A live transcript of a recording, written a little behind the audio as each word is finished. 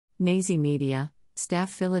Nazy Media,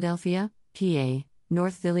 Staff Philadelphia, PA,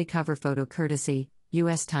 North Philly cover photo courtesy,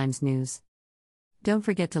 U.S. Times News. Don't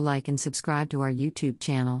forget to like and subscribe to our YouTube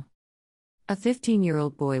channel. A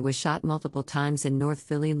 15-year-old boy was shot multiple times in North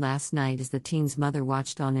Philly last night as the teen's mother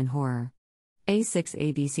watched on in horror. A6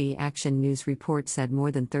 ABC Action News report said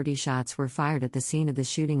more than 30 shots were fired at the scene of the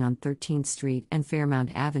shooting on 13th Street and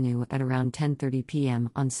Fairmount Avenue at around 10:30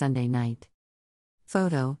 p.m. on Sunday night.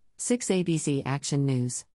 Photo, 6 ABC Action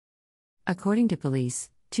News. According to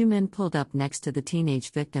police, two men pulled up next to the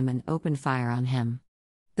teenage victim and opened fire on him.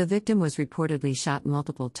 The victim was reportedly shot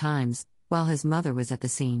multiple times, while his mother was at the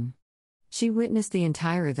scene. She witnessed the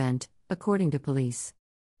entire event, according to police.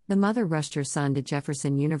 The mother rushed her son to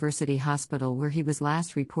Jefferson University Hospital where he was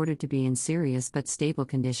last reported to be in serious but stable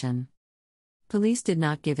condition. Police did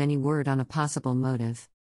not give any word on a possible motive.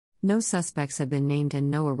 No suspects have been named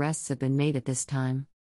and no arrests have been made at this time.